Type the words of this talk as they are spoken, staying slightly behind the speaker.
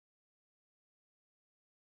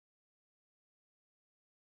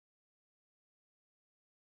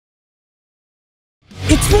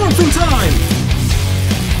Morphin time!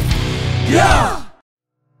 Yeah!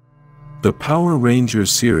 The Power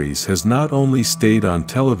Rangers series has not only stayed on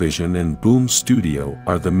television, and Boom Studio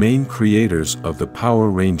are the main creators of the Power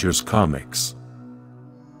Rangers comics.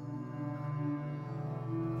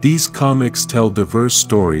 These comics tell diverse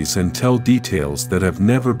stories and tell details that have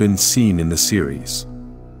never been seen in the series.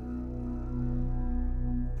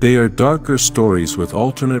 They are darker stories with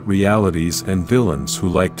alternate realities and villains who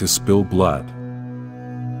like to spill blood.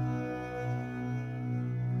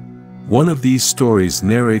 One of these stories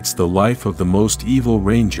narrates the life of the most evil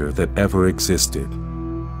ranger that ever existed.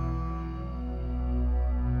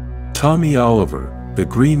 Tommy Oliver, the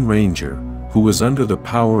Green Ranger, who was under the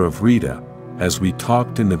power of Rita, as we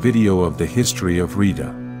talked in the video of the history of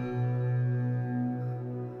Rita.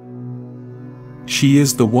 She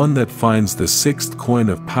is the one that finds the sixth coin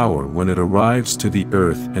of power when it arrives to the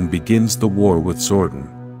Earth and begins the war with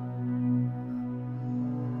Zordon.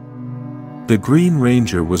 The Green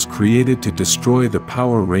Ranger was created to destroy the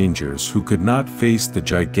Power Rangers who could not face the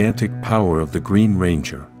gigantic power of the Green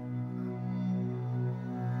Ranger.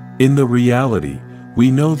 In the reality,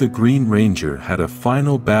 we know the Green Ranger had a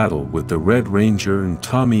final battle with the Red Ranger, and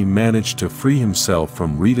Tommy managed to free himself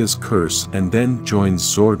from Rita's curse and then joins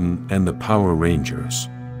Zordon and the Power Rangers.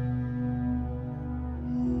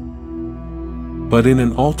 But in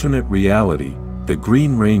an alternate reality, the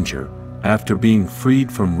Green Ranger, after being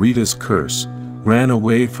freed from Rita's curse, ran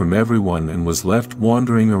away from everyone and was left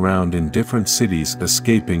wandering around in different cities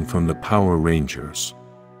escaping from the Power Rangers.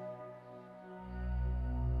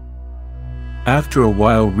 After a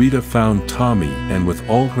while, Rita found Tommy and with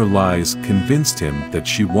all her lies convinced him that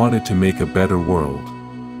she wanted to make a better world.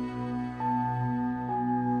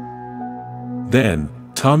 Then,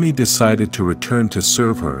 Tommy decided to return to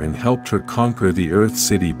serve her and helped her conquer the Earth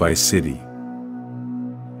city by city.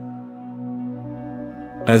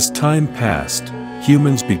 As time passed,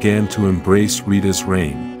 humans began to embrace Rita's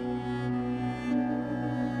reign.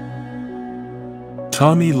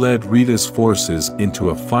 Tommy led Rita's forces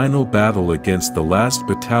into a final battle against the last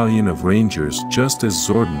battalion of Rangers just as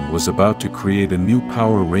Zordon was about to create a new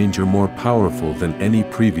Power Ranger more powerful than any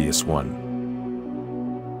previous one.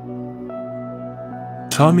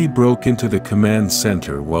 Tommy broke into the command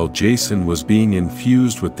center while Jason was being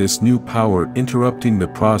infused with this new power, interrupting the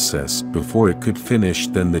process before it could finish.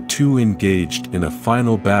 Then the two engaged in a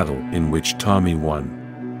final battle in which Tommy won.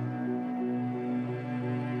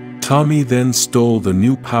 Tommy then stole the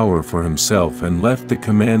new power for himself and left the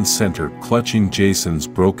command center clutching Jason's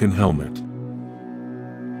broken helmet.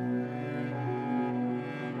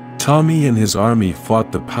 Tommy and his army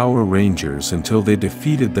fought the Power Rangers until they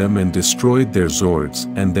defeated them and destroyed their Zords,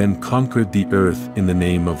 and then conquered the Earth in the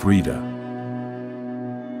name of Rita.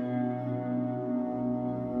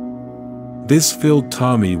 This filled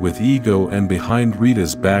Tommy with ego, and behind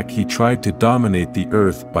Rita's back he tried to dominate the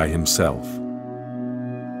Earth by himself.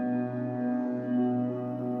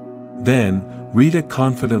 Then, Rita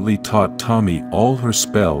confidently taught Tommy all her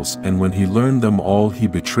spells, and when he learned them all he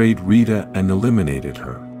betrayed Rita and eliminated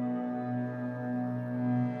her.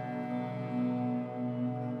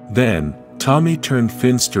 Then, Tommy turned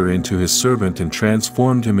Finster into his servant and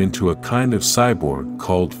transformed him into a kind of cyborg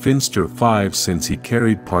called Finster 5, since he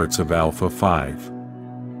carried parts of Alpha 5.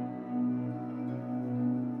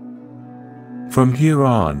 From here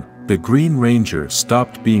on, the Green Ranger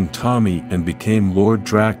stopped being Tommy and became Lord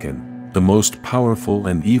Drakkon, the most powerful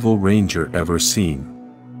and evil ranger ever seen.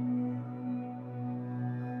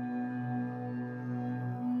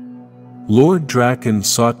 Lord Drakkon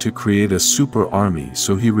sought to create a super army,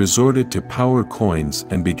 so he resorted to power coins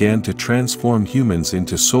and began to transform humans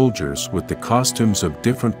into soldiers with the costumes of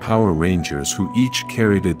different Power Rangers who each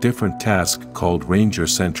carried a different task called Ranger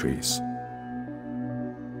Sentries.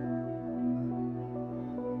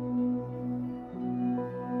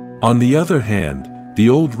 On the other hand, the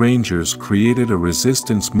old Rangers created a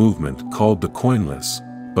resistance movement called the Coinless,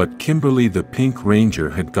 but Kimberly the Pink Ranger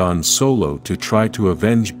had gone solo to try to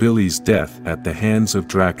avenge Billy's death at the hands of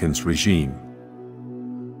Drakkon's regime.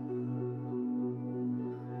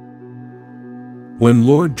 When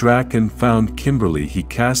Lord Drakkon found Kimberly, he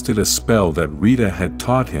casted a spell that Rita had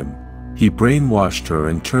taught him. He brainwashed her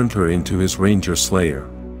and turned her into his Ranger Slayer.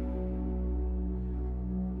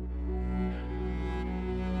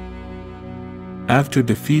 After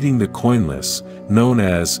defeating the Coinless, known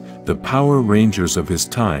as the Power Rangers of his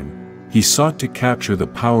time, he sought to capture the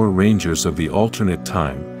Power Rangers of the alternate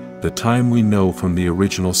time, the time we know from the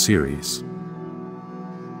original series.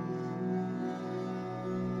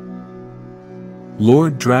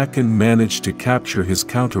 Lord Drakkon managed to capture his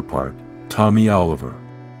counterpart, Tommy Oliver.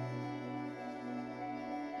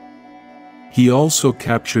 He also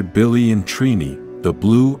captured Billy and Trini, the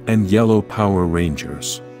Blue and Yellow Power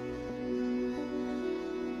Rangers.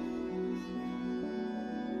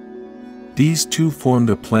 These two formed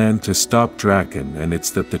a plan to stop Drakkon, and it's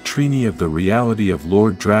that the Trini of the reality of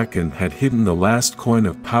Lord Drakkon had hidden the last coin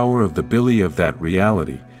of power of the Billy of that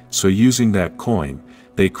reality, so using that coin,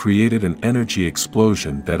 they created an energy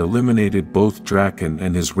explosion that eliminated both Drakkon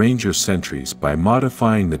and his Ranger sentries by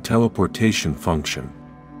modifying the teleportation function.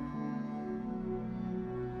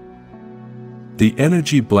 The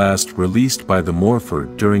energy blast released by the Morpher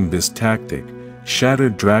during this tactic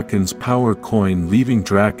shattered Drakkon's power coin, leaving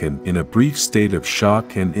Drakkon in a brief state of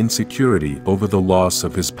shock and insecurity over the loss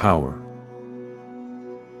of his power.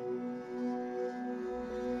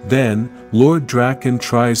 Then, Lord Drakkon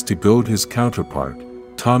tries to goad his counterpart,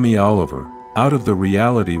 Tommy Oliver, out of the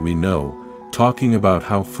reality we know, talking about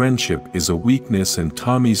how friendship is a weakness and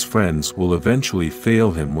Tommy's friends will eventually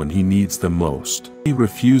fail him when he needs them most. He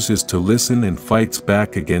refuses to listen and fights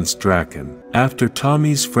back against Drakkon. After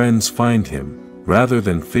Tommy's friends find him, rather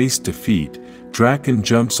than face defeat, Drakkon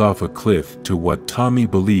jumps off a cliff to what Tommy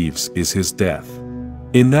believes is his death.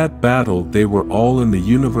 In that battle they were all in the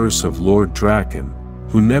universe of Lord Drakkon,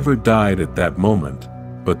 who never died at that moment,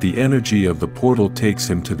 but the energy of the portal takes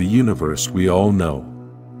him to the universe we all know.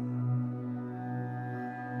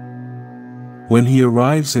 When he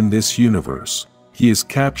arrives in this universe, he is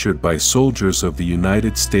captured by soldiers of the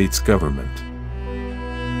United States government.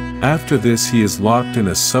 After this he is locked in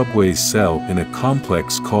a subway cell in a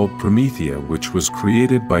complex called Promethea, which was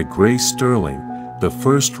created by Grace Sterling, the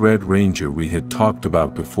first Red Ranger we had talked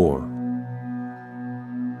about before.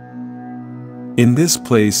 In this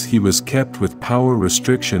place he was kept with power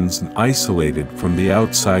restrictions and isolated from the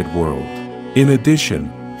outside world. In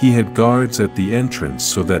addition, he had guards at the entrance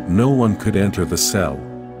so that no one could enter the cell.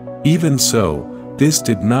 Even so, this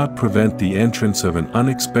did not prevent the entrance of an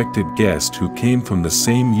unexpected guest who came from the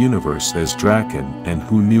same universe as Drakkon and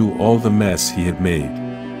who knew all the mess he had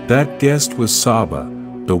made. That guest was Saba,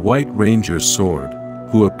 the White Ranger's sword,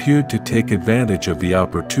 who appeared to take advantage of the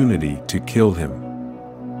opportunity to kill him.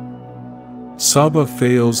 Saba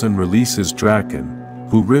fails and releases Drakkon,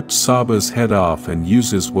 who rips Saba's head off and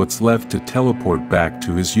uses what's left to teleport back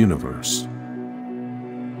to his universe.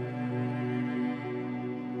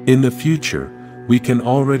 In the future, we can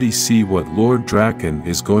already see what Lord Drakkon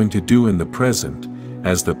is going to do in the present,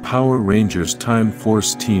 as the Power Rangers Time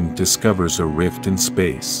Force team discovers a rift in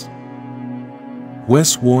space.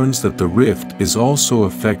 Wes warns that the rift is also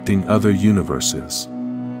affecting other universes.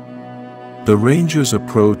 The Rangers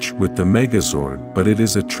approach with the Megazord, but it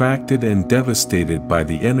is attracted and devastated by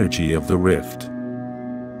the energy of the rift.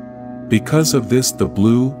 Because of this, the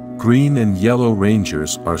Blue, Green and Yellow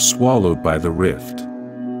Rangers are swallowed by the rift.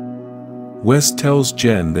 Wes tells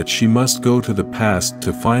Jen that she must go to the past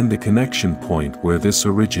to find the connection point where this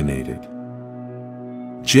originated.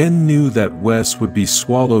 Jen knew that Wes would be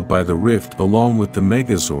swallowed by the rift along with the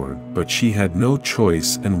Megazord, but she had no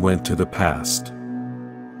choice and went to the past.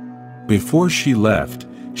 Before she left,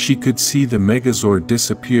 she could see the Megazord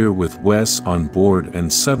disappear with Wes on board,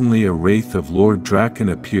 and suddenly a wraith of Lord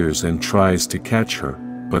Drakkon appears and tries to catch her,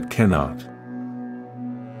 but cannot.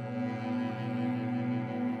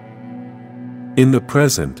 In the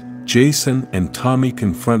present, Jason and Tommy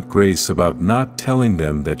confront Grace about not telling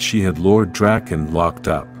them that she had Lord Drakkon locked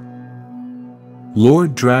up.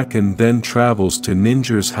 Lord Drakkon then travels to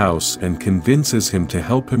Ninja's house and convinces him to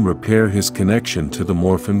help him repair his connection to the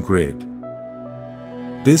Morphin grid.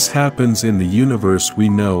 This happens in the universe we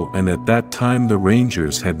know, and at that time the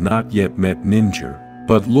Rangers had not yet met Ninja,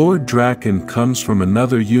 but Lord Drakkon comes from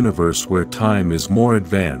another universe where time is more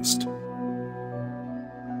advanced,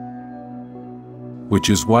 which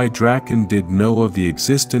is why Drakkon did know of the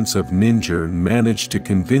existence of Ninja and managed to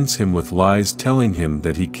convince him with lies, telling him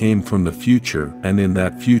that he came from the future, and in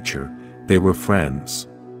that future, they were friends.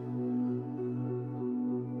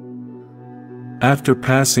 After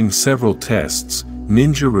passing several tests,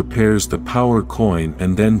 Ninja repairs the power coin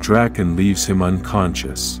and then Drakkon leaves him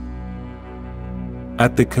unconscious.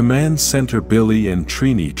 At the command center, Billy and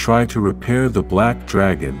Trini try to repair the Black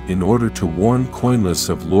Dragon in order to warn Coinless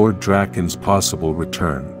of Lord Drakkon's possible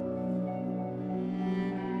return.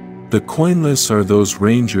 The Coinless are those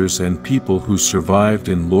Rangers and people who survived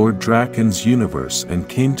in Lord Drakkon's universe and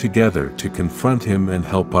came together to confront him and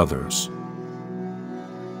help others.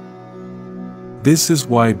 This is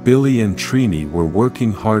why Billy and Trini were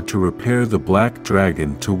working hard to repair the Black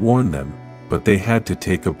Dragon to warn them, but they had to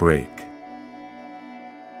take a break.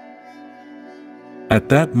 At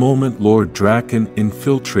that moment, Lord Drakkon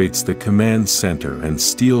infiltrates the command center and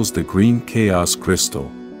steals the green Chaos Crystal.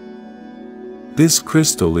 This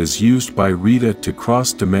crystal is used by Rita to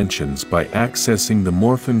cross dimensions by accessing the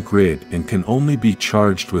Morphin grid and can only be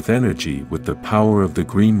charged with energy with the power of the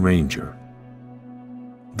Green Ranger.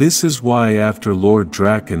 This is why after Lord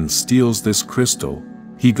Drakkon steals this crystal,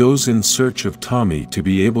 he goes in search of Tommy to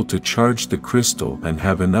be able to charge the crystal and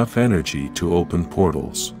have enough energy to open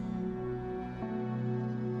portals.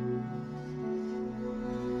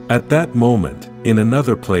 At that moment, in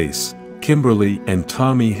another place, Kimberly and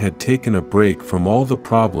Tommy had taken a break from all the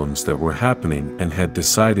problems that were happening and had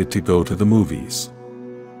decided to go to the movies.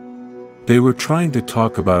 They were trying to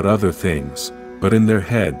talk about other things, but in their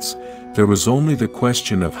heads, there was only the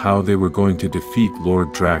question of how they were going to defeat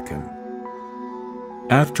Lord Drakkon.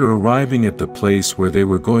 After arriving at the place where they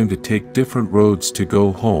were going to take different roads to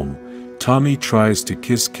go home, Tommy tries to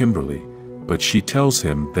kiss Kimberly, but she tells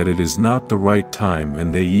him that it is not the right time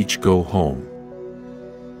and they each go home.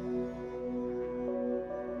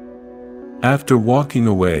 After walking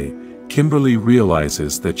away, Kimberly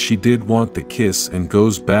realizes that she did want the kiss and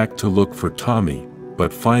goes back to look for Tommy,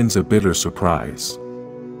 but finds a bitter surprise.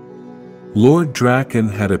 Lord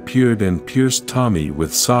Drakkon had appeared and pierced Tommy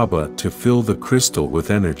with Saban to fill the crystal with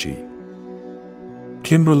energy.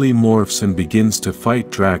 Kimberly morphs and begins to fight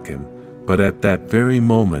Drakkon, but at that very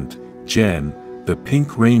moment, Jen, the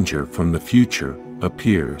Pink Ranger from the future,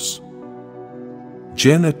 appears.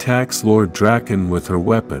 Jen attacks Lord Drakkon with her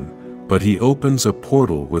weapon, but he opens a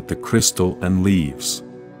portal with the crystal and leaves.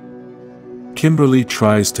 Kimberly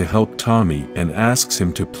tries to help Tommy and asks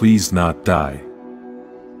him to please not die.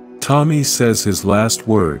 Tommy says his last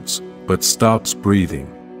words, but stops breathing.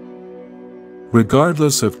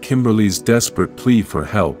 Regardless of Kimberly's desperate plea for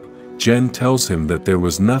help, Jen tells him that there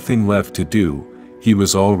was nothing left to do, he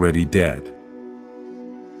was already dead.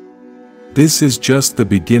 This is just the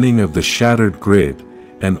beginning of the shattered grid,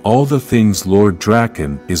 and all the things Lord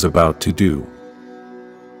Drakkon is about to do.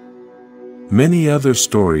 Many other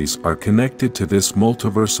stories are connected to this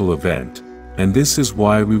multiversal event, and this is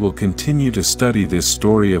why we will continue to study this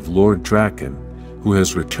story of Lord Drakkon, who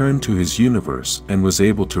has returned to his universe and was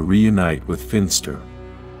able to reunite with Finster.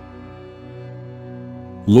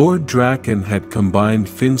 Lord Drakkon had combined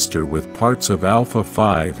Finster with parts of Alpha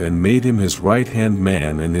 5 and made him his right-hand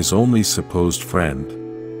man and his only supposed friend.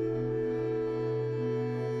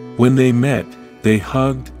 When they met, they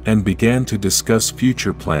hugged and began to discuss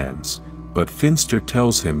future plans, but Finster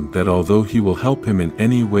tells him that although he will help him in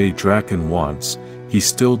any way Drakkon wants, he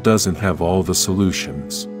still doesn't have all the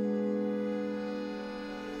solutions.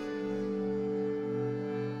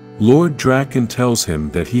 Lord Drakkon tells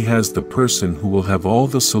him that he has the person who will have all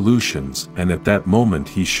the solutions, and at that moment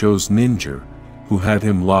he shows Ninja, who had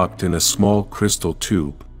him locked in a small crystal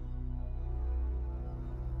tube.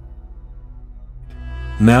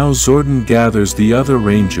 Now Zordon gathers the other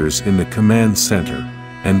Rangers in the command center,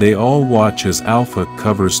 and they all watch as Alpha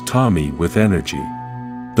covers Tommy with energy.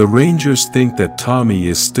 The Rangers think that Tommy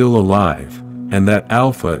is still alive, and that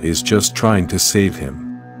Alpha is just trying to save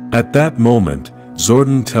him. At that moment,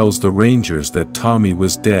 Zordon tells the Rangers that Tommy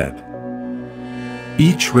was dead.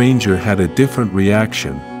 Each Ranger had a different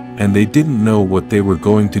reaction, and they didn't know what they were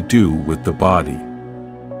going to do with the body.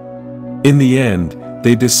 In the end,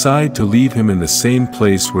 they decide to leave him in the same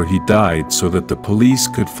place where he died so that the police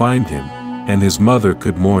could find him, and his mother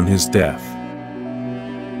could mourn his death.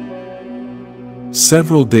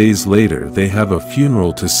 Several days later they have a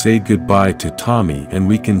funeral to say goodbye to Tommy, and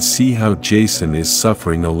we can see how Jason is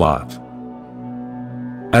suffering a lot.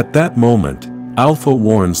 At that moment, Alpha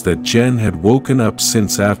warns that Jen had woken up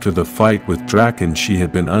since after the fight with Drakkon she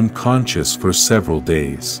had been unconscious for several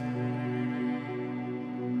days.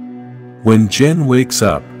 When Jen wakes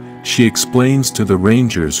up, she explains to the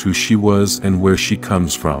Rangers who she was and where she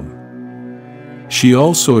comes from. She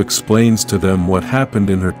also explains to them what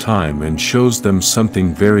happened in her time and shows them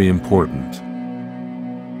something very important.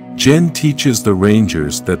 Jen teaches the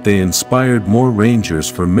Rangers that they inspired more Rangers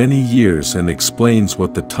for many years and explains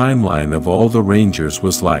what the timeline of all the Rangers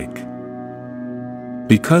was like.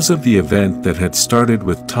 Because of the event that had started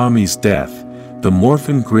with Tommy's death, the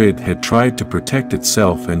Morphin grid had tried to protect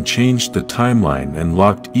itself and changed the timeline and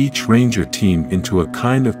locked each Ranger team into a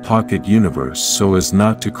kind of pocket universe so as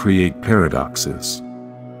not to create paradoxes.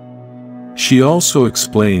 She also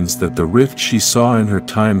explains that the rift she saw in her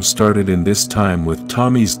time started in this time with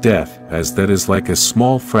Tommy's death, as that is like a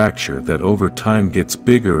small fracture that over time gets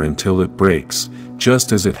bigger until it breaks,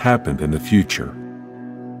 just as it happened in the future.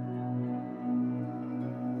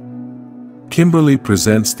 Kimberly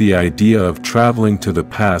presents the idea of traveling to the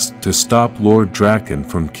past to stop Lord Drakkon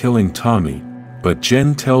from killing Tommy, but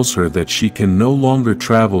Jen tells her that she can no longer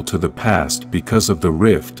travel to the past because of the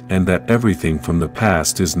rift and that everything from the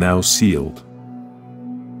past is now sealed.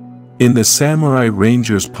 In the Samurai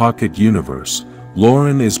Rangers Pocket Universe,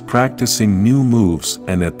 Lauren is practicing new moves,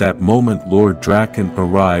 and at that moment Lord Drakkon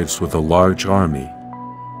arrives with a large army.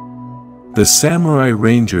 The Samurai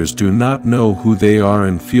Rangers do not know who they are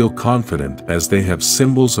and feel confident as they have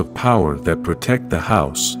symbols of power that protect the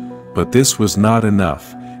house, but this was not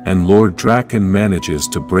enough, and Lord Drakkon manages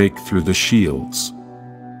to break through the shields.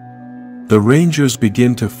 The Rangers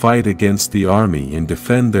begin to fight against the army and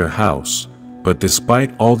defend their house, but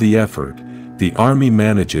despite all the effort, the army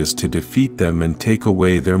manages to defeat them and take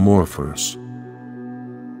away their morphers.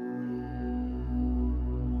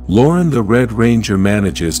 Lauren the Red Ranger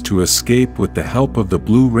manages to escape with the help of the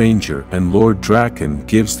Blue Ranger, and Lord Drakkon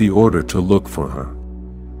gives the order to look for her.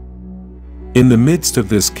 In the midst of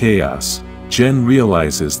this chaos, Jen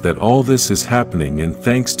realizes that all this is happening, and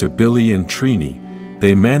thanks to Billy and Trini,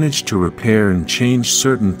 they manage to repair and change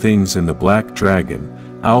certain things in the Black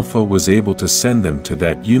Dragon. Alpha was able to send them to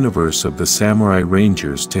that universe of the Samurai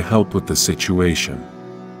Rangers to help with the situation.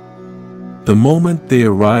 The moment they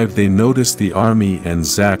arrive, they notice the army and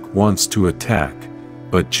Zack wants to attack,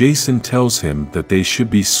 but Jason tells him that they should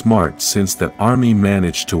be smart since the army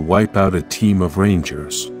managed to wipe out a team of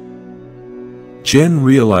Rangers. Jen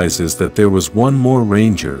realizes that there was one more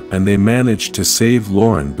Ranger and they manage to save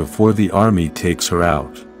Lauren before the army takes her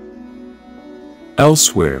out.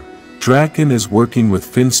 Elsewhere, Drakkon is working with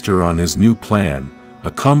Finster on his new plan, a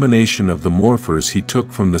combination of the morphers he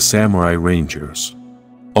took from the Samurai Rangers.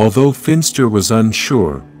 Although Finster was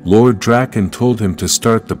unsure, Lord Drakkon told him to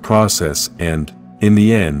start the process and, in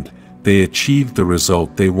the end, they achieved the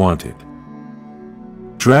result they wanted.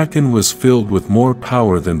 Drakkon was filled with more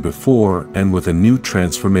power than before and with a new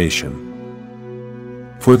transformation.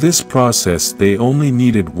 For this process they only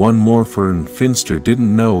needed one morpher, and Finster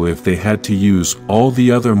didn't know if they had to use all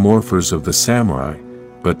the other morphers of the samurai,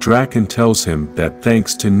 but Drakkon tells him that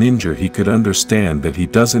thanks to Ninja he could understand that he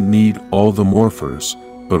doesn't need all the morphers,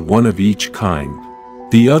 but one of each kind.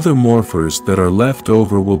 The other morphers that are left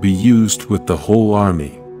over will be used with the whole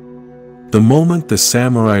army. The moment the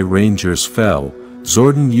Samurai Rangers fell,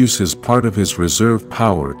 Zordon uses part of his reserve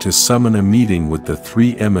power to summon a meeting with the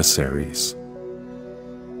three emissaries.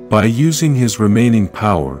 By using his remaining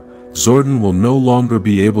power, Zordon will no longer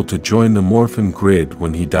be able to join the Morphin grid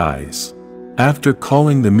when he dies. After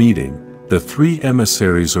calling the meeting, the three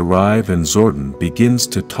emissaries arrive and Zordon begins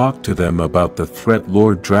to talk to them about the threat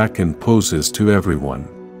Lord Drakkon poses to everyone.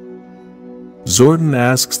 Zordon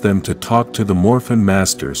asks them to talk to the Morphin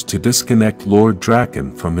Masters to disconnect Lord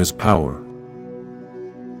Drakkon from his power.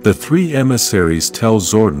 The three emissaries tell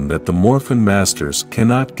Zordon that the Morphin Masters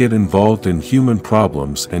cannot get involved in human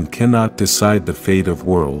problems and cannot decide the fate of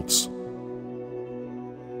worlds.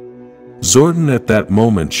 Zordon at that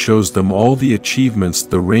moment shows them all the achievements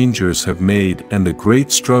the Rangers have made and the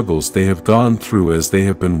great struggles they have gone through, as they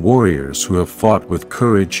have been warriors who have fought with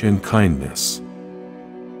courage and kindness.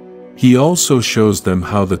 He also shows them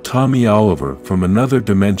how the Tommy Oliver from another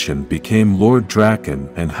dimension became Lord Drakkon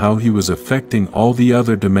and how he was affecting all the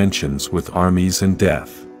other dimensions with armies and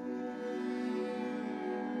death.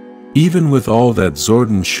 Even with all that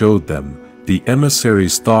Zordon showed them, the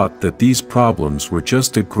emissaries thought that these problems were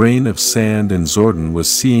just a grain of sand, and Zordon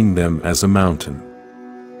was seeing them as a mountain.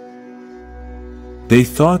 They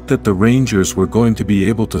thought that the Rangers were going to be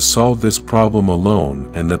able to solve this problem alone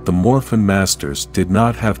and that the Morphin Masters did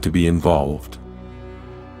not have to be involved.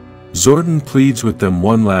 Zordon pleads with them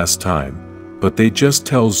one last time, but they just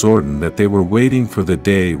tell Zordon that they were waiting for the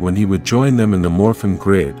day when he would join them in the Morphin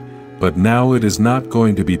grid, but now it is not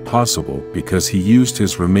going to be possible because he used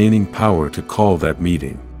his remaining power to call that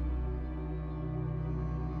meeting.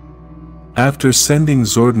 After sending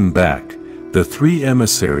Zordon back, the three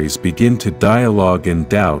emissaries begin to dialogue and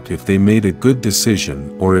doubt if they made a good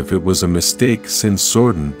decision or if it was a mistake, since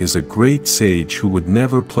Zordon is a great sage who would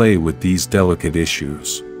never play with these delicate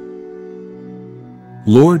issues.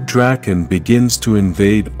 Lord Drakkon begins to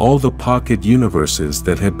invade all the pocket universes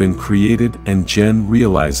that have been created, and Jen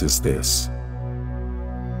realizes this.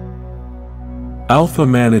 Alpha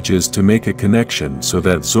manages to make a connection so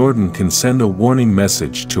that Zordon can send a warning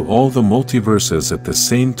message to all the multiverses at the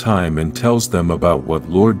same time and tells them about what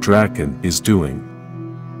Lord Drakkon is doing.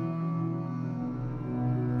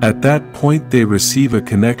 At that point they receive a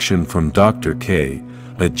connection from Dr. K,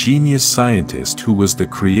 a genius scientist who was the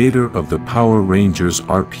creator of the Power Rangers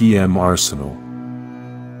RPM arsenal.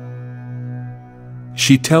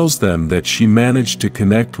 She tells them that she managed to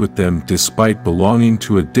connect with them despite belonging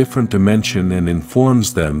to a different dimension and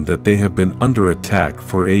informs them that they have been under attack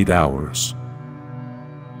for 8 hours.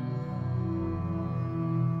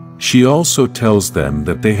 She also tells them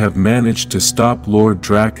that they have managed to stop Lord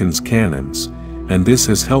Drakkon's cannons, and this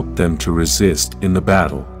has helped them to resist in the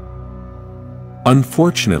battle.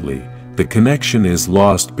 Unfortunately, the connection is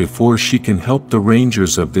lost before she can help the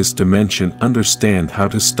Rangers of this dimension understand how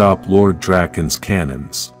to stop Lord Drakkon's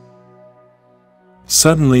cannons.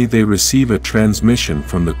 Suddenly they receive a transmission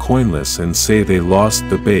from the Coinless and say they lost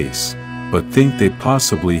the base, but think they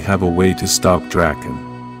possibly have a way to stop Drakkon.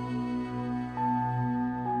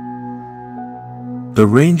 The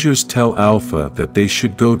Rangers tell Alpha that they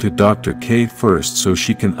should go to Dr. K first so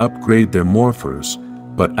she can upgrade their morphers,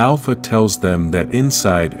 but Alpha tells them that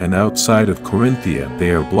inside and outside of Corinthia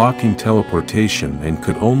they are blocking teleportation and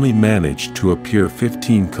could only manage to appear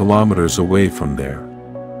 15 kilometers away from there.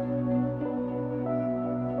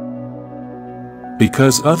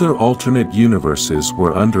 Because other alternate universes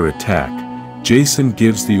were under attack, Jason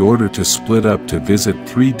gives the order to split up to visit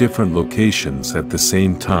 3 different locations at the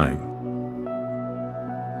same time.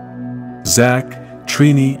 Zack,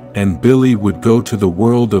 Trini, and Billy would go to the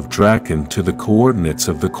world of Drakkon to the coordinates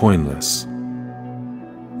of the Coinless.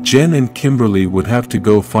 Jen and Kimberly would have to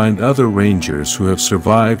go find other Rangers who have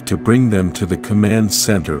survived to bring them to the command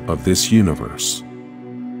center of this universe.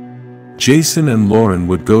 Jason and Lauren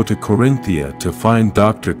would go to Corinthia to find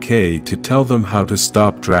Dr. K to tell them how to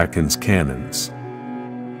stop Drakkon's cannons.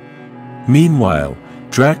 Meanwhile,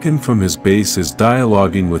 Drakkon from his base is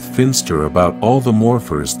dialoguing with Finster about all the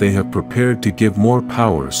morphers they have prepared to give more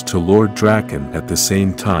powers to Lord Drakkon at the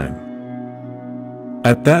same time.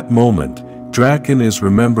 At that moment, Drakkon is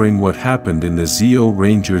remembering what happened in the Zeo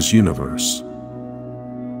Rangers universe.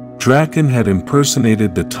 Drakkon had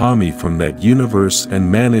impersonated the Tommy from that universe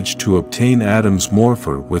and managed to obtain Adam's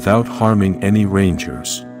morpher without harming any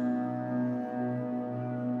Rangers.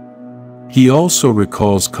 He also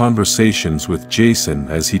recalls conversations with Jason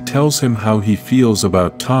as he tells him how he feels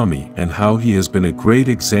about Tommy and how he has been a great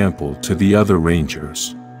example to the other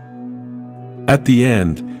Rangers. At the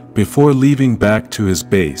end, before leaving back to his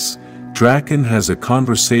base, Drakkon has a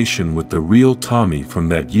conversation with the real Tommy from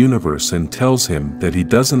that universe and tells him that he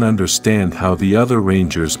doesn't understand how the other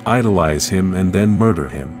Rangers idolize him and then murder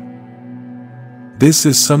him. This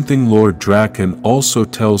is something Lord Drakkon also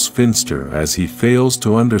tells Finster as he fails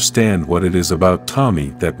to understand what it is about Tommy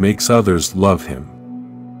that makes others love him.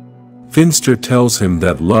 Finster tells him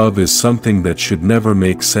that love is something that should never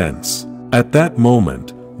make sense. At that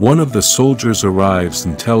moment, one of the soldiers arrives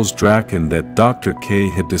and tells Drakkon that Dr. K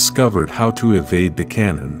had discovered how to evade the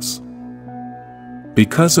cannons.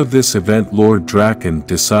 Because of this event, Lord Drakkon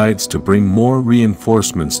decides to bring more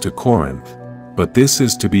reinforcements to Corinth, but this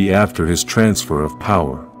is to be after his transfer of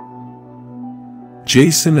power.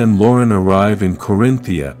 Jason and Lauren arrive in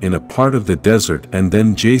Corinthia in a part of the desert, and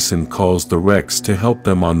then Jason calls the Rex to help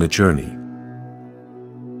them on the journey.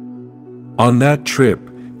 On that trip,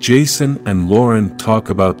 Jason and Lauren talk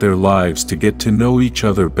about their lives to get to know each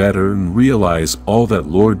other better and realize all that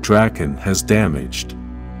Lord Drakkon has damaged.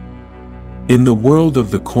 In the world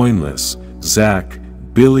of the Coinless, Zack,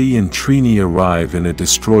 Billy and Trini arrive in a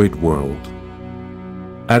destroyed world.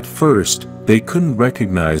 At first, they couldn't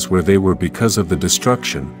recognize where they were because of the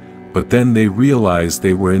destruction, but then they realized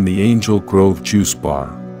they were in the Angel Grove juice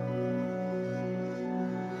bar.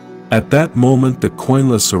 At that moment the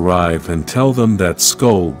Coinless arrive and tell them that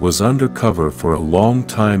Skull was undercover for a long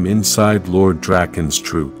time inside Lord Drakkon's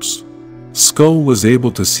troops. Skull was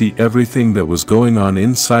able to see everything that was going on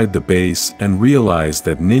inside the base and realized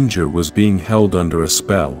that Ninja was being held under a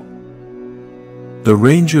spell. The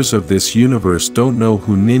Rangers of this universe don't know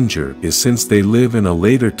who Ninja is since they live in a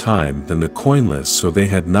later time than the Coinless, so they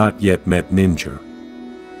had not yet met Ninja.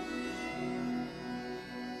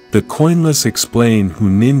 The Coinless explain who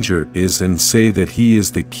Ninja is and say that he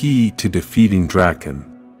is the key to defeating Drakkon.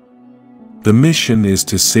 The mission is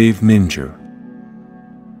to save Ninja.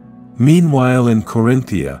 Meanwhile in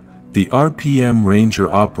Corinthia, the RPM Ranger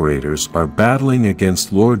operators are battling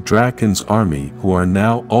against Lord Drakkon's army, who are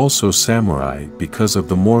now also samurai because of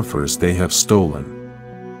the morphers they have stolen.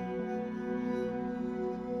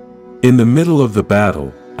 In the middle of the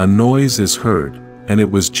battle, a noise is heard, and it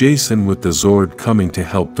was Jason with the Zord coming to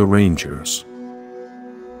help the Rangers.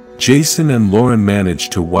 Jason and Lauren manage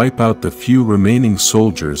to wipe out the few remaining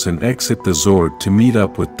soldiers and exit the Zord to meet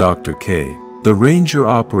up with Dr. K. The Ranger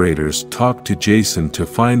operators talk to Jason to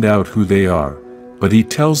find out who they are, but he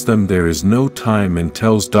tells them there is no time and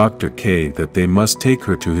tells Dr. K that they must take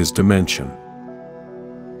her to his dimension.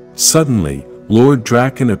 Suddenly, Lord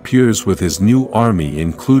Drakkon appears with his new army,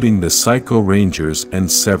 including the Psycho Rangers and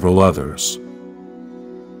several others.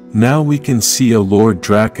 Now we can see a Lord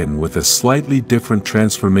Drakkon with a slightly different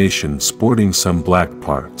transformation, sporting some black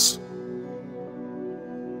parts.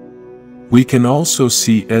 We can also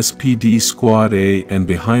see SPD Squad A, and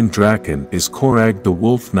behind Drakkon is Korag the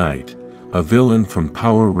Wolf Knight, a villain from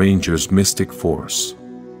Power Rangers Mystic Force.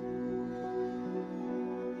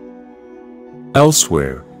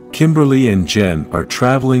 Elsewhere, Kimberly and Jen are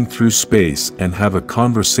traveling through space and have a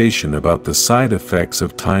conversation about the side effects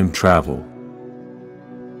of time travel.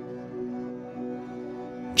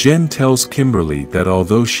 Jen tells Kimberly that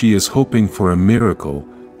although she is hoping for a miracle,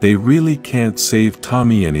 they really can't save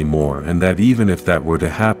Tommy anymore, and that even if that were to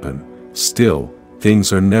happen, still,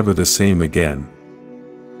 things are never the same again.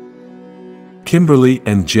 Kimberly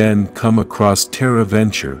and Jen come across Terra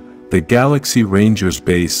Venture, the Galaxy Rangers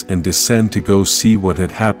base, and descend to go see what had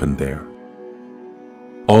happened there.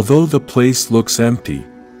 Although the place looks empty,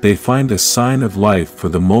 they find a sign of life for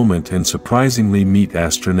the moment and surprisingly meet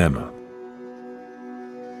Astronema.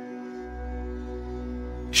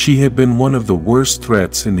 She had been one of the worst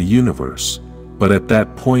threats in the universe, but at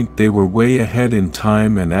that point they were way ahead in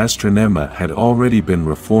time, and Astronema had already been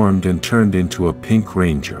reformed and turned into a Pink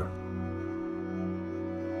Ranger.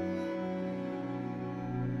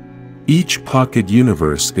 Each pocket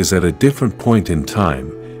universe is at a different point in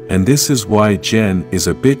time, and this is why Jen is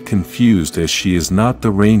a bit confused, as she is not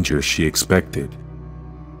the Ranger she expected.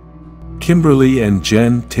 Kimberly and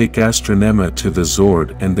Jen take Astronema to the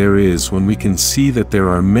Zord, and there is when we can see that there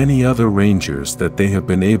are many other Rangers that they have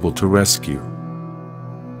been able to rescue.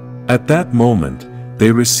 At that moment,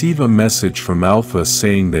 they receive a message from Alpha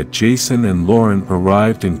saying that Jason and Lauren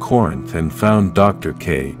arrived in Corinth and found Dr.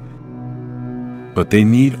 K, but they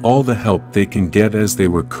need all the help they can get as they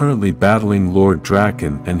were currently battling Lord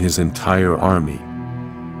Drakkon and his entire army.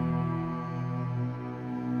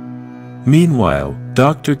 Meanwhile,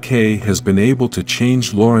 Dr. K has been able to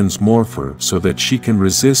change Lauren's morpher so that she can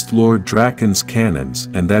resist Lord Drakkon's cannons,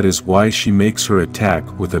 and that is why she makes her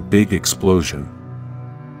attack with a big explosion.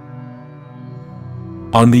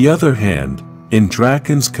 On the other hand, in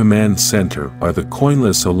Drakkon's command center are the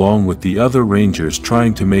Coinless along with the other Rangers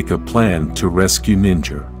trying to make a plan to rescue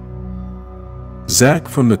Ninja. Zack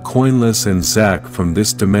from the Coinless and Zack from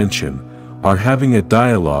this dimension are having a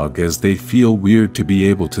dialogue as they feel weird to be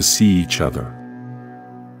able to see each other.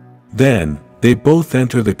 Then, they both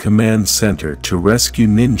enter the command center to rescue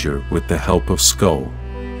Ninja with the help of Skull.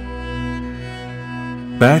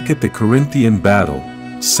 Back at the Corinthian battle,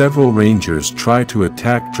 several Rangers try to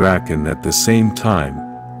attack Drakkon at the same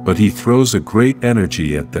time, but he throws a great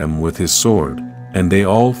energy at them with his sword, and they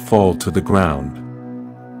all fall to the ground.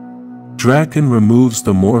 Drakkon removes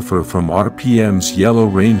the morpher from RPM's Yellow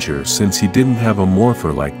Ranger since he didn't have a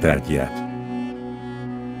morpher like that yet.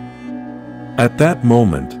 At that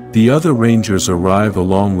moment, the other Rangers arrive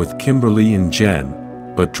along with Kimberly and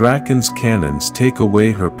Jen, but Drakkon's cannons take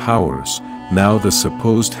away her powers. Now the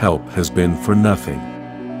supposed help has been for nothing.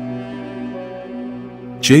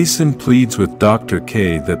 Jason pleads with Dr.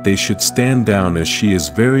 K that they should stand down as she is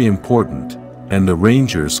very important, and the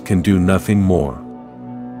Rangers can do nothing more.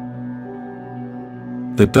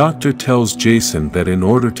 The Doctor tells Jason that in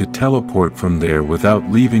order to teleport from there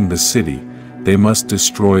without leaving the city, they must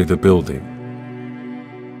destroy the building.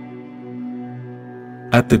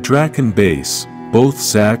 At the Drakkon base, both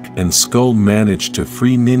Zack and Skull manage to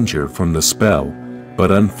free Ninja from the spell,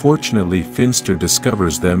 but unfortunately Finster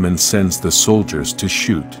discovers them and sends the soldiers to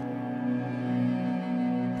shoot.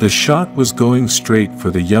 The shot was going straight for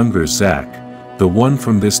the younger Zack, the one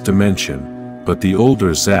from this dimension, but the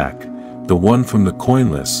older Zack, the one from the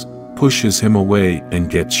Coinless, pushes him away and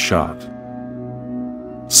gets shot.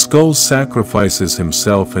 Skull sacrifices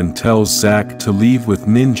himself and tells Zack to leave with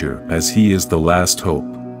Ninja as he is the last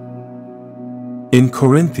hope. In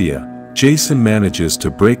Corinthia, Jason manages to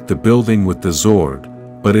break the building with the Zord,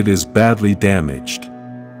 but it is badly damaged.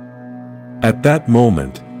 At that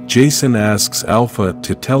moment, Jason asks Alpha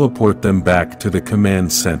to teleport them back to the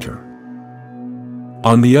command center.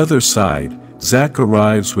 On the other side, Zack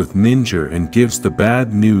arrives with Ninja and gives the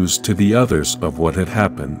bad news to the others of what had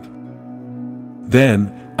happened.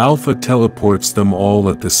 Then, Alpha teleports them all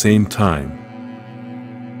at the same time.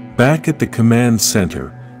 Back at the command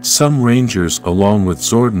center, some Rangers along with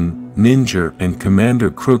Zordon, Ninja and Commander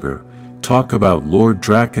Kruger talk about Lord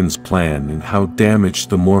Drakkon's plan and how damaged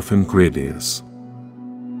the Morphin grid is.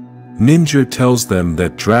 Ninja tells them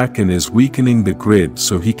that Drakkon is weakening the grid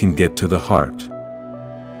so he can get to the heart.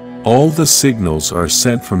 All the signals are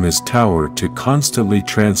sent from his tower to constantly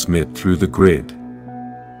transmit through the grid.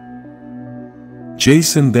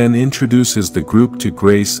 Jason then introduces the group to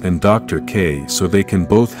Grace and Dr. K so they can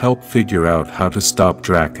both help figure out how to stop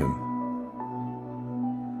Drakkon.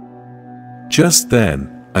 Just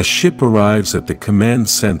then, a ship arrives at the command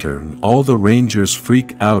center and all the Rangers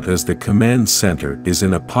freak out as the command center is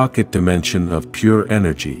in a pocket dimension of pure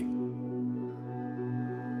energy.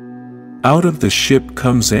 Out of the ship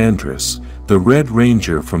comes Andrus, the Red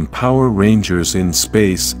Ranger from Power Rangers in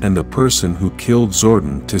Space and the person who killed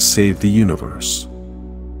Zordon to save the universe.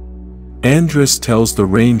 Andrus tells the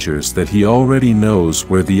Rangers that he already knows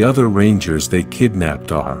where the other Rangers they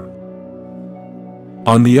kidnapped are.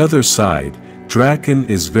 On the other side, Drakkon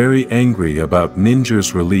is very angry about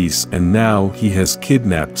Ninja's release and now he has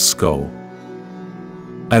kidnapped Skull.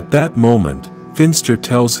 At that moment, Finster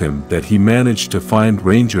tells him that he managed to find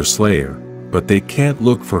Ranger Slayer, but they can't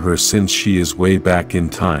look for her since she is way back in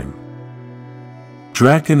time.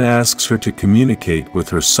 Drakkon asks her to communicate with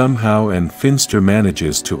her somehow and Finster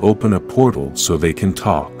manages to open a portal so they can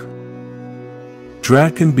talk.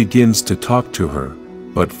 Drakkon begins to talk to her,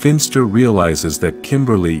 but Finster realizes that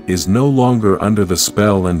Kimberly is no longer under the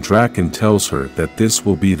spell and Drakkon tells her that this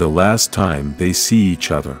will be the last time they see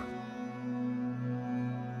each other.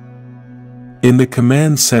 In the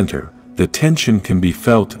command center, the tension can be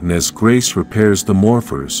felt and as Grace repairs the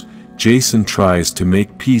morphers, Jason tries to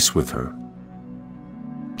make peace with her.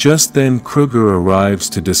 Just then Kruger arrives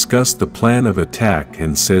to discuss the plan of attack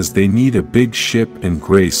and says they need a big ship and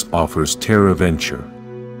Grace offers TerraVenture.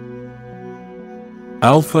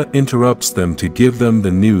 Alpha interrupts them to give them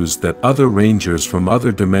the news that other Rangers from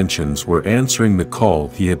other dimensions were answering the call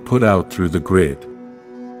he had put out through the grid.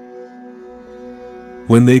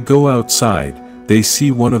 When they go outside, they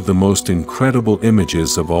see one of the most incredible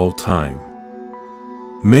images of all time.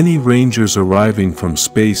 Many Rangers arriving from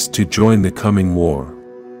space to join the coming war.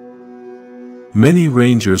 Many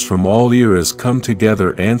Rangers from all eras come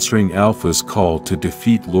together answering Alpha's call to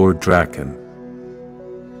defeat Lord Drakkon.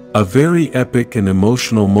 A very epic and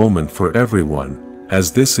emotional moment for everyone,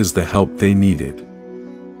 as this is the help they needed.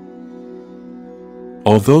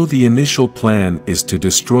 Although the initial plan is to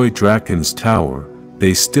destroy Drakkon's tower,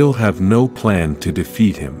 they still have no plan to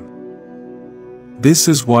defeat him. This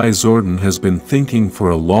is why Zordon has been thinking for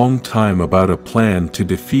a long time about a plan to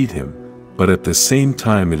defeat him, but at the same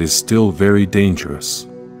time it is still very dangerous.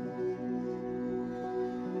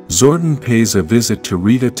 Zordon pays a visit to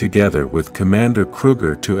Rita together with Commander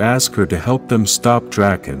Kruger to ask her to help them stop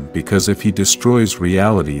Drakkon because if he destroys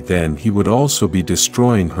reality then he would also be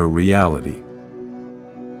destroying her reality.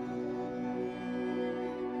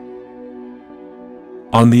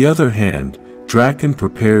 On the other hand, Drakkon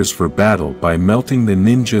prepares for battle by melting the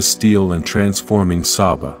ninja steel and transforming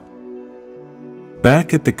Saba.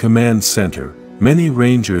 Back at the command center, many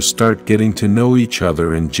Rangers start getting to know each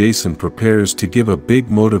other and Jason prepares to give a big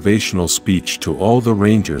motivational speech to all the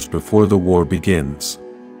Rangers before the war begins.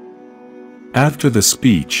 After the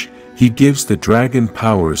speech, he gives the dragon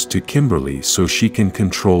powers to Kimberly so she can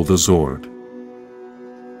control the Zord.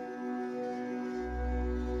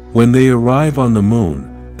 When they arrive on the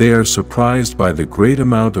moon, they are surprised by the great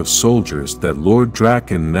amount of soldiers that Lord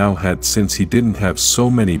Drakkon now had since he didn't have so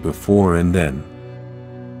many before and then.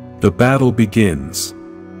 The battle begins.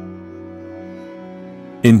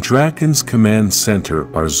 In Drakkon's command center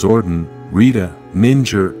are Zordon, Rita,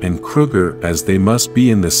 Ninja and Kruger as they must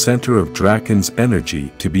be in the center of Drakkon's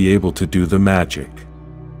energy to be able to do the magic.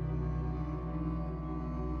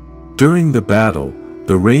 During the battle,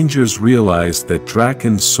 the Rangers realize that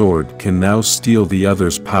Drakkon's sword can now steal the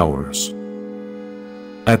other's powers.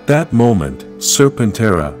 At that moment,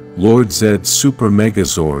 Serpentera, Lord Zed's Super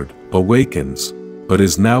Megazord, awakens, but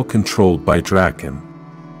is now controlled by Drakkon.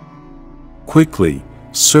 Quickly,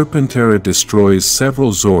 Serpentera destroys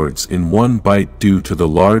several Zords in one bite due to the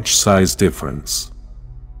large size difference.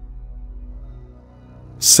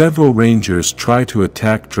 Several Rangers try to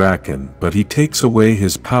attack Drakkon but he takes away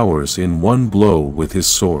his powers in one blow with his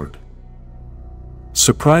sword.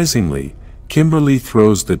 Surprisingly, Kimberly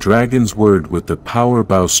throws the Dragon's Word with the power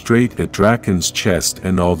bow straight at Drakkon's chest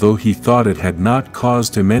and although he thought it had not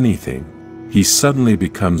caused him anything, he suddenly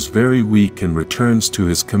becomes very weak and returns to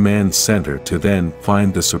his command center to then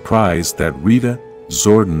find the surprise that Rita,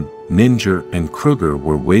 Zordon, Ninja and Kruger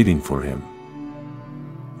were waiting for him.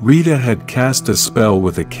 Rita had cast a spell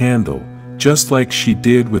with a candle, just like she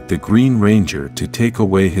did with the Green Ranger to take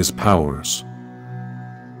away his powers.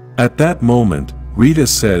 At that moment, Rita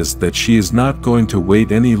says that she is not going to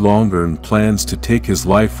wait any longer and plans to take his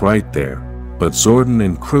life right there, but Zordon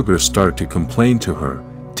and Kruger start to complain to her,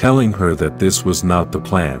 telling her that this was not the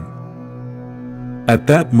plan. At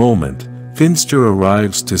that moment, Finster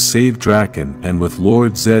arrives to save Drakkon, and with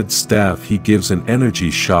Lord Zed's staff he gives an energy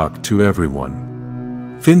shock to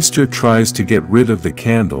everyone. Finster tries to get rid of the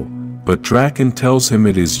candle, but Drakkon tells him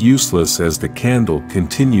it is useless as the candle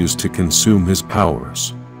continues to consume his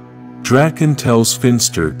powers. Drakkon tells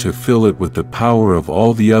Finster to fill it with the power of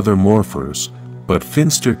all the other morphers, but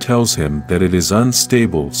Finster tells him that it is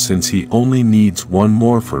unstable since he only needs one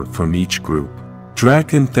morpher from each group.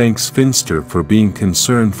 Drakkon thanks Finster for being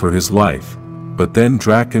concerned for his life, but then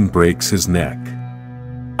Drakkon breaks his neck.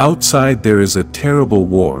 Outside there is a terrible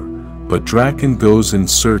war, but Drakkon goes in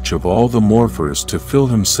search of all the morphers to fill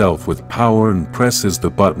himself with power and presses the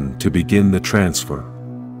button to begin the transfer.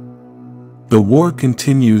 The war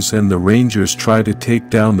continues and the Rangers try to take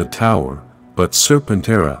down the tower, but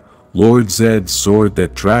Serpentera, Lord Zed's sword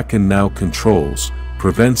that Drakkon now controls,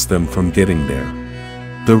 prevents them from getting there.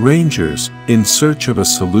 The Rangers, in search of a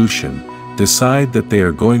solution, decide that they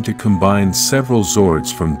are going to combine several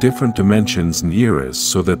Zords from different dimensions and eras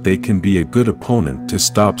so that they can be a good opponent to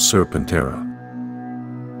stop Serpentera.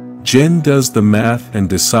 Jen does the math and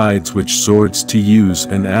decides which Zords to use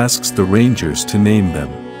and asks the Rangers to name them.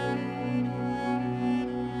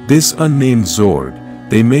 This unnamed Zord,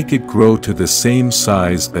 they make it grow to the same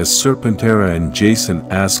size as Serpentera, and Jason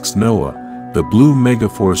asks Noah, the Blue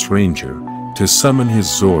Megaforce Ranger, to summon his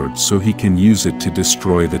Zord so he can use it to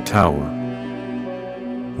destroy the tower.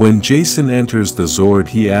 When Jason enters the Zord,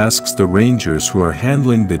 he asks the Rangers who are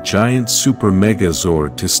handling the giant Super Mega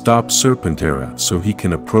Zord to stop Serpentera so he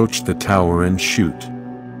can approach the tower and shoot.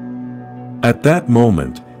 At that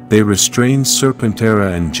moment, they restrain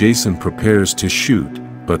Serpentera and Jason prepares to shoot,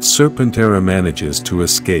 but Serpentera manages to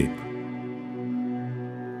escape.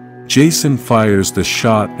 Jason fires the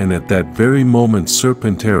shot, and at that very moment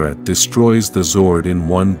Serpentera destroys the Zord in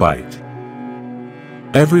one bite.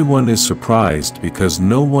 Everyone is surprised because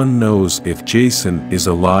no one knows if Jason is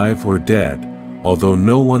alive or dead, although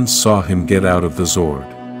no one saw him get out of the Zord.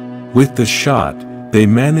 With the shot, they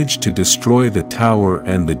manage to destroy the tower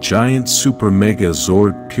and the giant Super Mega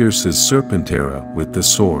Zord pierces Serpentera with the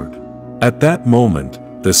sword. At that moment,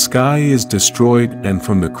 the sky is destroyed and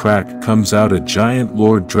from the crack comes out a giant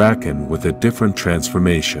Lord Drakkon with a different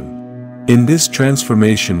transformation. In this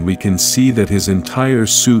transformation we can see that his entire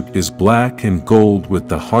suit is black and gold with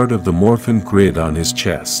the heart of the Morphin grid on his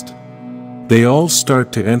chest. They all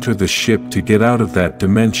start to enter the ship to get out of that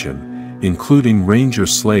dimension, including Ranger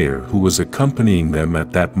Slayer who was accompanying them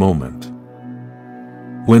at that moment.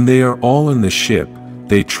 When they are all in the ship,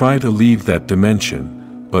 they try to leave that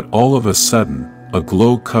dimension, but all of a sudden, a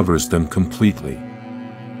glow covers them completely.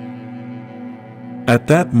 At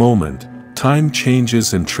that moment, time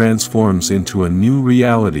changes and transforms into a new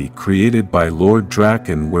reality created by Lord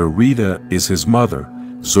Drakkon where Rita is his mother,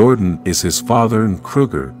 Zordon is his father and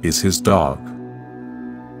Kruger is his dog.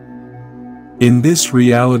 In this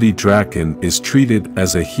reality Drakkon is treated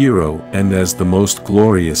as a hero and as the most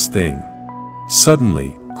glorious thing.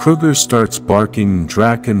 Suddenly, Kruger starts barking and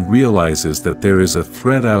Drakkon realizes that there is a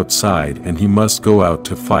threat outside and he must go out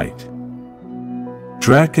to fight.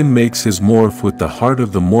 Drakkon makes his morph with the heart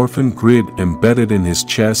of the Morphin grid embedded in his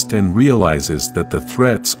chest and realizes that the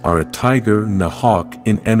threats are a tiger and a hawk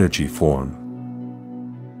in energy form.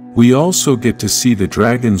 We also get to see the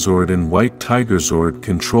Dragon Zord and White Tiger Zord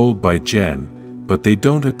controlled by Jen, but they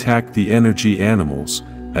don't attack the energy animals,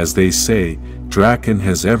 as they say, Drakkon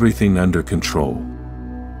has everything under control.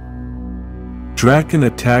 Drakkon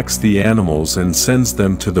attacks the animals and sends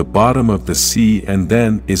them to the bottom of the sea and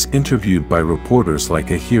then is interviewed by reporters like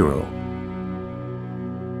a hero.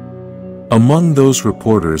 Among those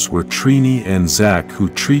reporters were Trini and Zack who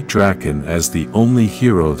treat Drakkon as the only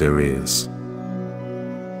hero there is.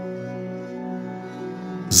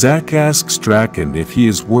 Zack asks Drakkon if he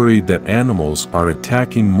is worried that animals are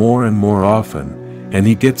attacking more and more often, and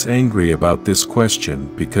he gets angry about this question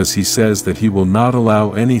because he says that he will not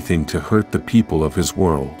allow anything to hurt the people of his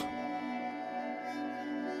world.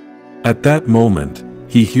 At that moment,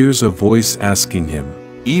 he hears a voice asking him,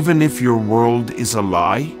 "Even if your world is a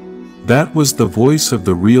lie?" That was the voice of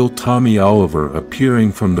the real Tommy Oliver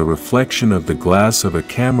appearing from the reflection of the glass of a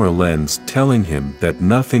camera lens telling him that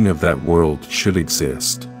nothing of that world should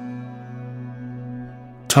exist.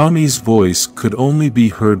 Tommy's voice could only be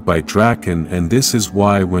heard by Drakkon, and this is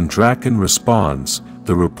why when Drakkon responds,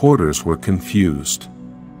 the reporters were confused.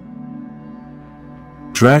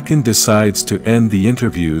 Drakkon decides to end the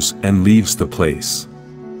interviews and leaves the place.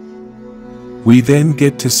 We then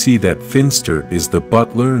get to see that Finster is the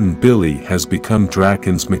butler and Billy has become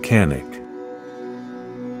Drakkon's mechanic.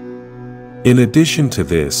 In addition to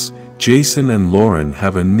this, Jason and Lauren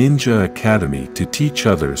have a ninja academy to teach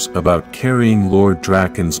others about carrying Lord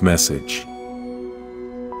Drakkon's message.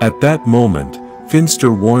 At that moment,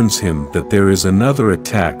 Finster warns him that there is another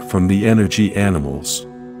attack from the energy animals.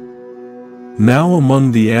 Now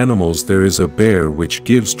among the animals there is a bear which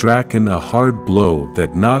gives Drakkon a hard blow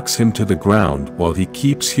that knocks him to the ground while he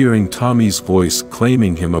keeps hearing Tommy's voice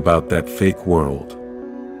claiming him about that fake world.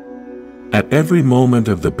 At every moment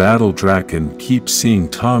of the battle, Drakkon keeps seeing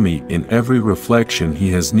Tommy in every reflection he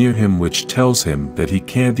has near him, which tells him that he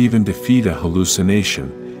can't even defeat a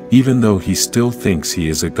hallucination, even though he still thinks he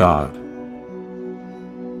is a god.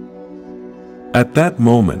 At that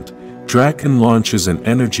moment, Drakkon launches an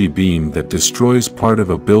energy beam that destroys part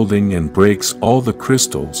of a building and breaks all the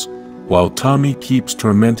crystals, while Tommy keeps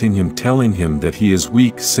tormenting him, telling him that he is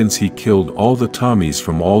weak since he killed all the Tommies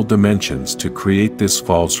from all dimensions to create this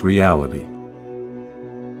false reality.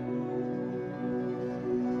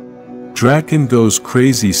 Drakkon goes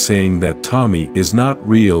crazy saying that Tommy is not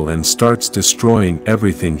real and starts destroying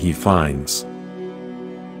everything he finds.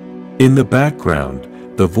 In the background,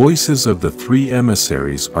 the voices of the three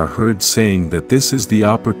emissaries are heard saying that this is the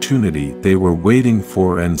opportunity they were waiting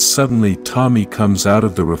for, and suddenly Tommy comes out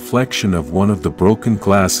of the reflection of one of the broken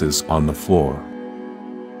glasses on the floor.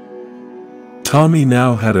 Tommy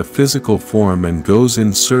now had a physical form and goes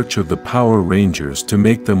in search of the Power Rangers to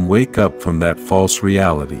make them wake up from that false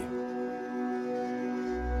reality.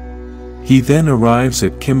 He then arrives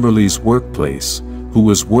at Kimberly's workplace, who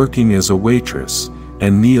was working as a waitress,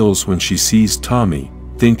 and kneels when she sees Tommy,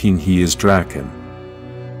 thinking he is Drakkon.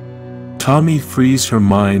 Tommy frees her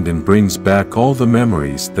mind and brings back all the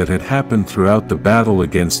memories that had happened throughout the battle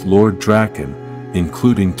against Lord Drakkon,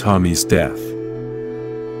 including Tommy's death.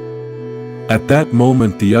 At that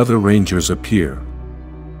moment the other Rangers appear.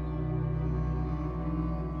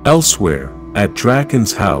 Elsewhere, at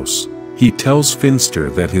Drakkon's house, he tells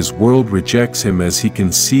Finster that his world rejects him as he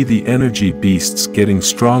can see the energy beasts getting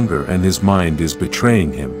stronger and his mind is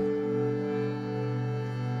betraying him.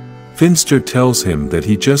 Finster tells him that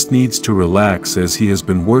he just needs to relax as he has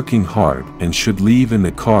been working hard and should leave in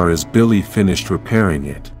the car as Billy finished repairing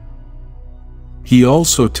it. He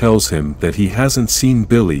also tells him that he hasn't seen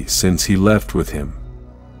Billy since he left with him.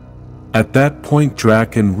 At that point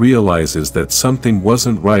Drakkon realizes that something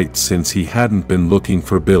wasn't right since he hadn't been looking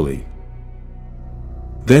for Billy.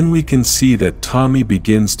 Then we can see that Tommy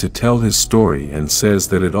begins to tell his story and says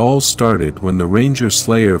that it all started when the Ranger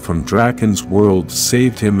Slayer from Drakkon's world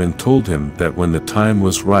saved him and told him that when the time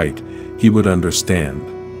was right, he would understand.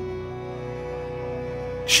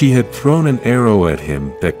 She had thrown an arrow at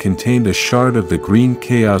him that contained a shard of the green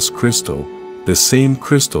Chaos Crystal, the same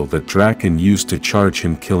crystal that Drakkon used to charge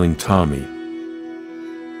him, killing Tommy.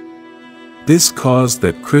 This caused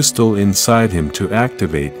that crystal inside him to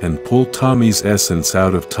activate and pull Tommy's essence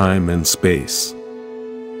out of time and space.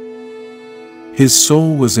 His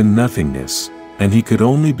soul was in nothingness, and he could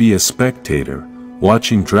only be a spectator,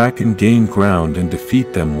 watching Drakkon gain ground and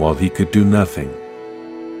defeat them while he could do nothing.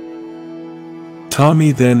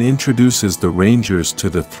 Tommy then introduces the Rangers to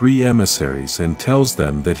the three emissaries and tells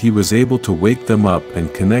them that he was able to wake them up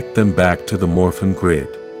and connect them back to the Morphin grid.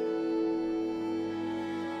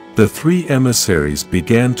 The three emissaries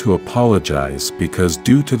began to apologize because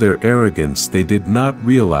due to their arrogance they did not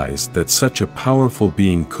realize that such a powerful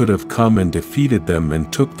being could have come and defeated them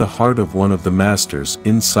and took the heart of one of the masters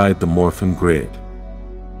inside the Morphin grid.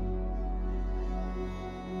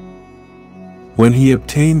 When he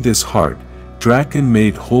obtained this heart, Drakkon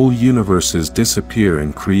made whole universes disappear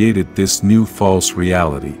and created this new false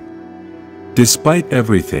reality. Despite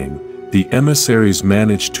everything, the emissaries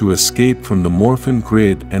managed to escape from the Morphin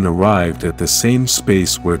grid and arrived at the same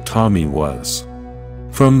space where Tommy was.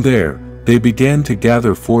 From there, they began to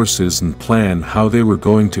gather forces and plan how they were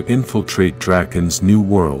going to infiltrate Drakkon's new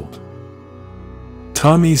world.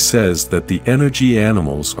 Tommy says that the energy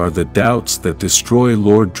animals are the doubts that destroy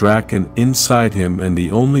Lord Drakkon inside him, and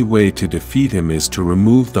the only way to defeat him is to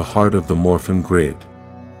remove the heart of the Morphin grid.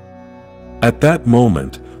 At that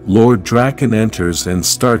moment, Lord Drakkon enters and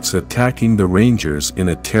starts attacking the Rangers in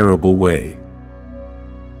a terrible way.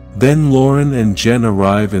 Then Lauren and Jen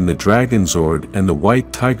arrive in the Dragon Zord and the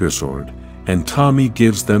White Tiger Zord, and Tommy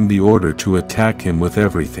gives them the order to attack him with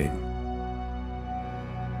everything.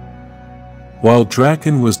 While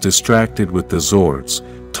Drakkon was distracted with the Zords,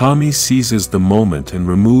 Tommy seizes the moment and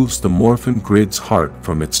removes the Morphin grid's heart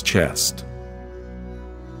from its chest.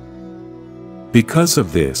 Because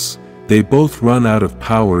of this, they both run out of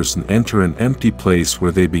powers and enter an empty place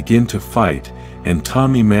where they begin to fight, and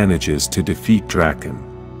Tommy manages to defeat Drakkon.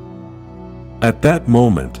 At that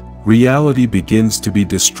moment, reality begins to be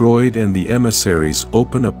destroyed and the emissaries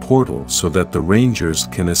open a portal so that the Rangers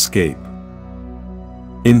can escape.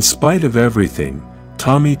 In spite of everything,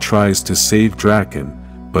 Tommy tries to save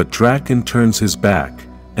Drakkon, but Drakkon turns his back,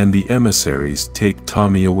 and the emissaries take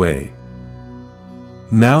Tommy away.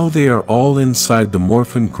 Now they are all inside the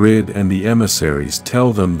Morphin grid and the emissaries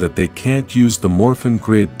tell them that they can't use the Morphin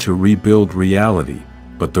grid to rebuild reality,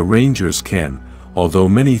 but the Rangers can, although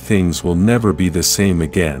many things will never be the same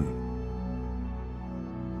again.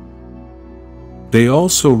 They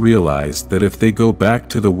also realize that if they go back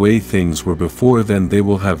to the way things were before, then they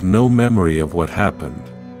will have no memory of what happened.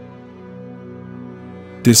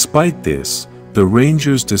 Despite this, the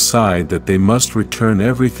Rangers decide that they must return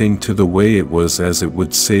everything to the way it was, as it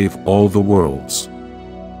would save all the worlds.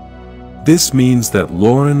 This means that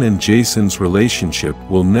Lauren and Jason's relationship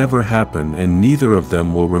will never happen and neither of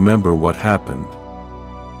them will remember what happened.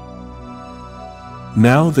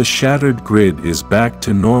 Now the shattered grid is back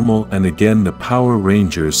to normal and again the Power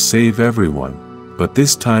Rangers save everyone, but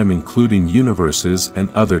this time including universes and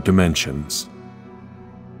other dimensions.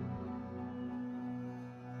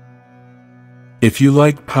 If you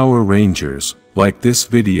like Power Rangers, like this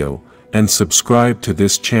video, and subscribe to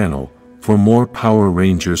this channel for more Power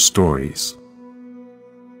Rangers stories.